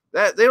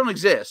 that they don't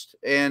exist.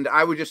 And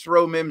I would just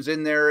throw Mims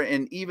in there.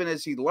 And even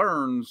as he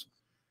learns,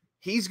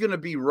 he's going to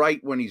be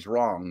right when he's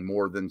wrong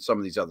more than some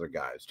of these other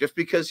guys, just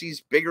because he's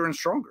bigger and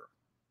stronger.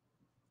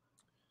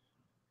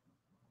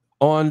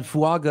 On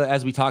Fuaga,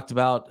 as we talked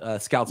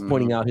about, scouts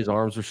pointing out his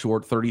arms are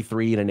short,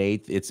 33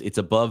 1/8. It's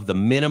above the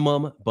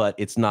minimum, but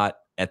it's not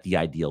at the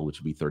ideal, which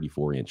would be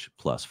 34-inch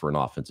plus for an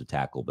offensive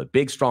tackle. But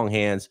big, strong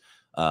hands.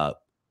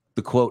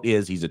 The quote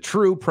is, he's a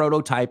true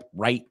prototype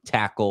right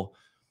tackle,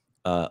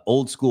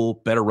 old school,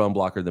 better run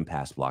blocker than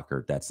pass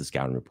blocker. That's the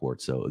scouting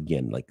report. So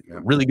again, like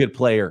really good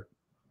player.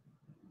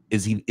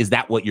 Is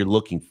that what you're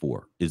looking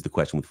for? Is the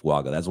question with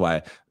Fuaga. That's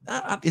why,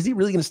 is he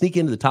really going to sneak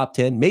into the top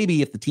 10?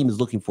 Maybe if the team is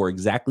looking for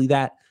exactly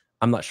that.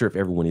 I'm not sure if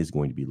everyone is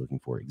going to be looking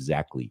for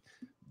exactly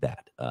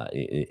that.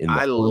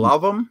 I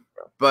love him,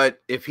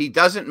 but if he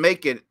doesn't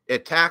make it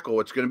at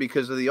tackle, it's going to be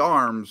because of the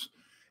arms.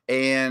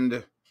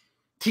 And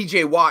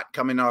TJ Watt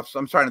coming off,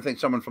 I'm trying to think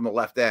someone from the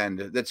left end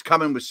that's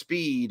coming with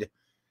speed.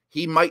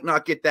 He might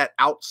not get that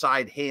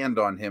outside hand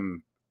on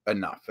him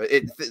enough.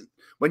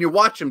 When you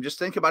watch him, just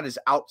think about his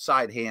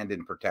outside hand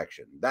in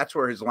protection. That's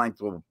where his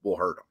length will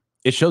hurt him.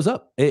 It shows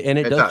up, and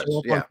it does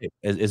show up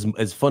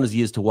as fun as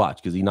he is to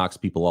watch, because he knocks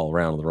people all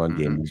around in the run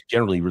game. He's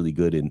generally really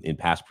good in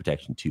pass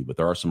protection too, but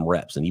there are some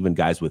reps, and even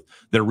guys that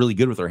are really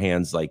good with their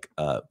hands, like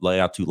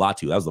Latu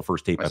Latu. That was the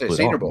first tape I put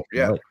Senior on.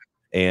 Bowl,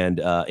 and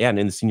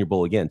in the Senior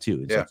Bowl again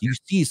too. It's like you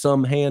see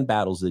some hand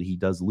battles that he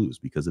does lose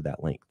because of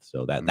that length.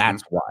 So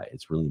that's why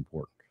it's really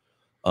important.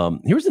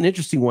 Here's an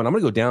interesting one. I'm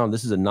going to go down.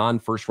 This is a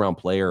non-first round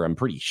player, I'm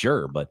pretty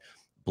sure, but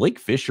Blake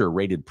Fisher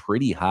rated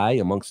pretty high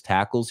amongst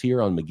tackles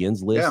here on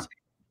McGinn's list. Yeah.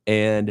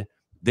 And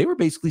they were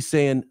basically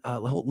saying,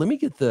 let me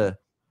get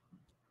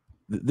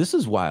this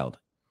is wild.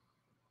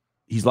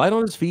 He's light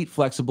on his feet,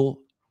 flexible.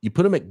 You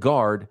put him at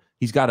guard.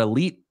 He's got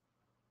elite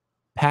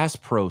pass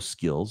pro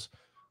skills.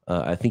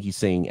 I think he's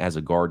saying as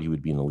a guard, he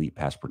would be an elite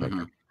pass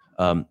protector.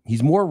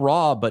 He's more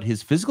raw, but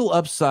his physical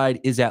upside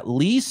is at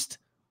least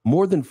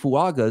more than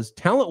Fuaga's.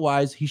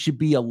 Talent-wise, he should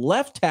be a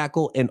left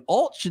tackle, and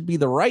Alt should be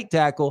the right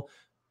tackle.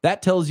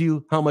 That tells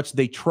you how much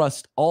they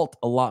trust Alt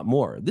a lot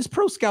more. This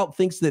pro scout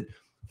thinks that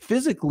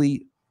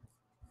physically,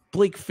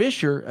 Blake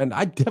Fisher, and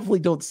I definitely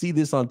don't see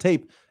this on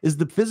tape, is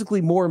the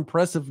physically more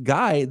impressive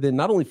guy than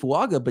not only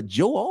Fuaga, but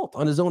Joe Alt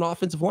on his own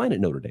offensive line at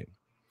Notre Dame.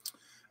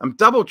 I'm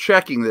double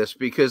checking this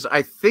because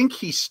I think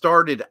he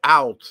started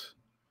out.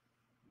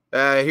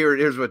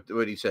 Here's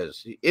what he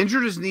says. He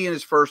injured his knee in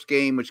his first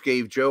game, which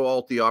gave Joe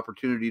Alt the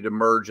opportunity to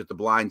merge at the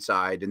blind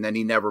side, and then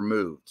he never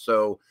moved.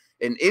 So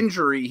an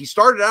injury, he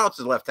started out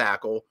as a left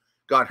tackle,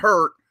 got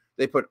hurt.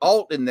 They put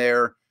Alt in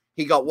there.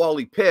 He got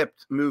Wally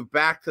pipped, moved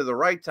back to the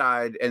right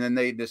side, and then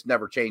they just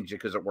never changed it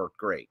because it worked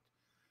great.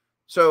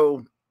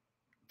 So,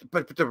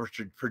 but to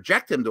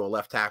project him to a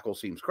left tackle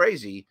seems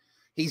crazy.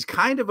 He's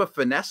kind of a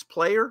finesse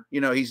player. You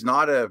know, he's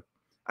not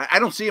I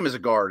don't see him as a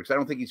guard because I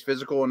don't think he's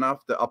physical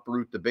enough to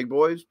uproot the big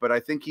boys, but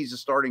I think he's a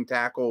starting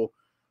tackle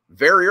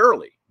very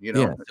early, you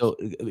know. Yeah, so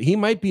he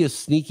might be a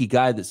sneaky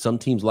guy that some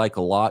teams like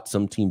a lot,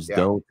 some teams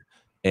don't.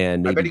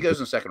 And I bet he goes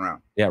in the second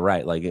round. Yeah,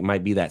 right. Like it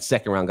might be that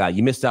second round guy.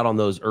 You missed out on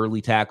those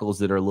early tackles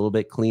that are a little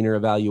bit cleaner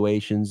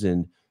evaluations.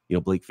 And, you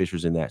know, Blake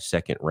Fisher's in that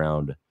second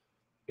round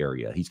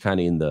area. He's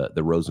kind of in the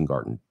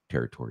Rosengarten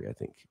territory, I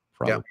think,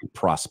 probably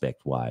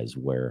prospect wise,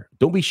 where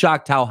don't be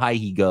shocked how high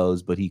he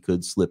goes, but he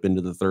could slip into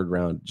the third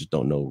round. Just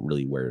don't know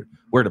really where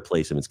to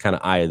place him. It's kind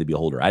of eye of the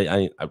beholder. I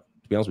to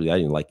be honest with you, I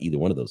didn't like either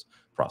one of those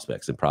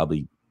prospects, and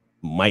probably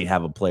might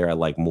have a player I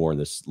like more in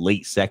this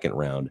late second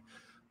round.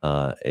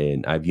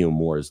 And I view them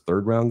more as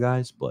third round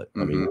guys, but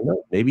I mean,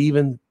 maybe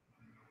even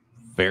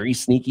very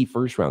sneaky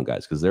first round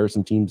guys, because there are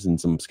some teams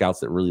and some scouts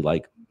that really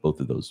like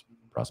both of those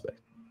prospects.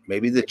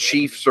 Maybe the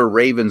Chiefs or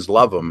Ravens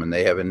love them and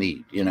they have a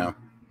need, you know.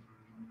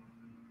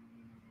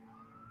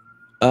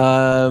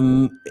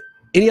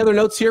 Any other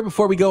notes here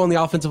before we go on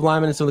the offensive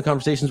linemen and some of the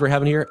conversations we're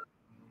having here?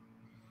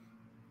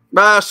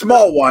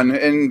 Small one,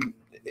 and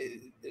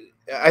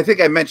I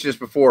think I mentioned this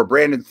before.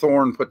 Brandon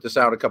Thorne put this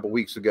out a couple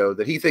weeks ago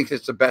that he thinks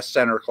it's the best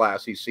center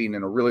class he's seen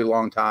in a really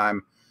long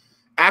time.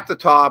 At the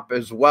top,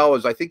 as well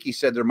as I think he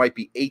said there might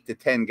be 8 to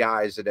 10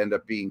 guys that end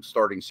up being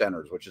starting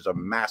centers, which is a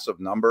massive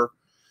number.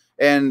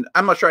 And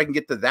I'm not sure I can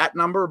get to that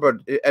number, but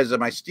as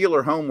my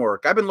Steeler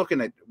homework, I've been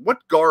looking at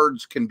what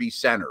guards can be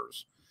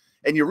centers.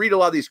 And you read a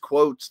lot of these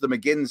quotes, the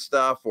McGinn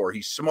stuff, or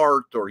he's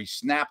smart, or he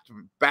snapped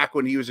back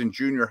when he was in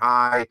junior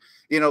high.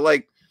 You know,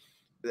 like,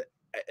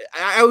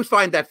 I always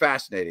find that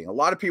fascinating. A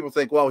lot of people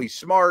think, well, he's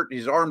smart.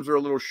 His arms are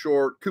a little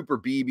short. Cooper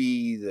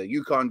Beebe, the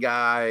UConn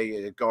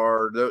guy,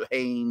 guard,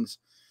 Haynes.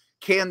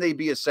 Can they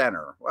be a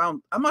center?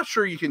 Well, I'm not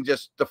sure you can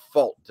just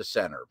default to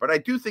center, but I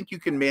do think you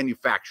can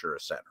manufacture a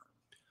center.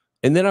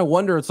 And then I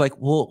wonder, it's like,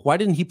 well, why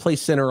didn't he play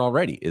center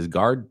already? Is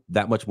guard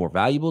that much more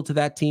valuable to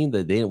that team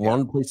that they didn't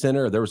want to play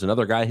center? Or there was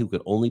another guy who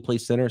could only play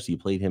center, so you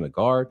played him at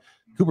guard.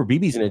 Cooper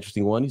Beebe's an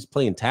interesting one. He's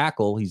playing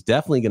tackle. He's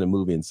definitely going to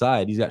move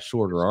inside. He's got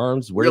shorter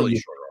arms. Really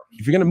short arms.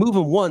 If you're going to move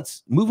him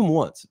once, move him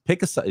once.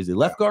 Pick a side. Is he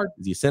left guard?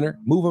 Is he a center?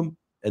 Move him,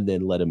 and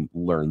then let him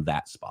learn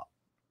that spot.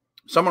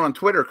 Someone on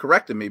Twitter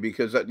corrected me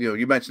because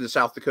you mentioned the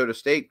South Dakota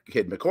State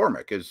kid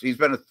McCormick, because he's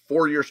been a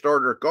 4-year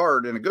starter at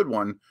guard and a good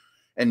one.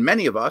 And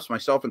many of us,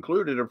 myself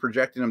included, are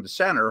projecting him to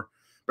center.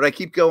 But I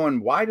keep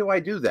going, why do I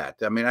do that?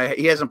 I mean,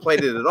 he hasn't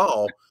played it at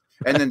all.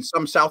 And then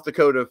some South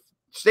Dakota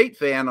State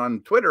fan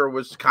on Twitter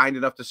was kind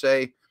enough to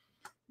say,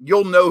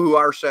 you'll know who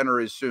our center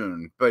is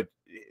soon. But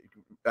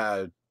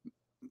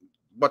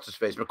what's his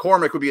face?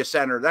 McCormick would be a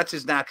center. That's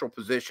his natural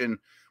position.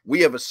 We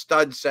have a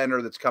stud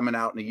center that's coming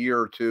out in a year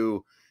or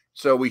two.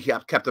 So we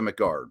have kept him at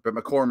guard. But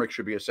McCormick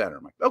should be a center.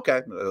 I'm like,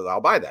 okay,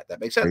 I'll buy that. That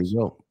makes sense. There you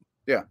go.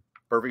 Yeah.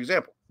 Perfect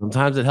example.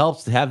 Sometimes it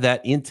helps to have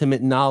that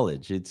intimate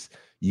knowledge.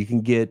 You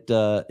can get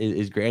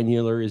as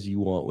granular as you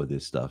want with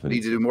this stuff. And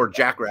need to do more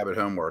Jackrabbit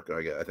homework.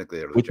 I think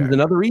they are. Which is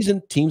another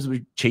reason teams are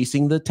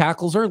chasing the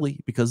tackles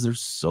early, because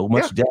there's so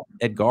much depth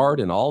at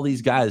guard, and all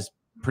these guys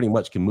pretty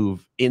much can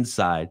move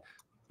inside.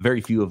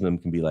 Very few of them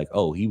can be like,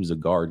 oh, he was a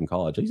guard in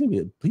college. He's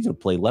gonna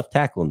play left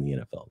tackle in the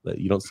NFL. But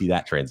you don't see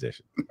that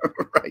transition.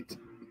 Right.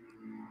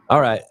 All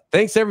right.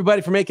 Thanks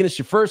everybody for making us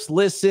your first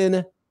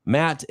listen.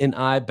 Matt and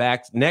I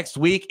back next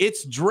week.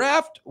 It's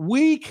draft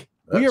week.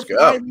 We are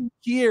finally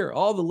here.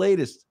 All the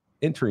latest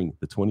entering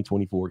the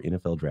 2024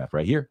 NFL draft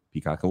right here.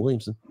 Peacock and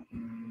Williamson.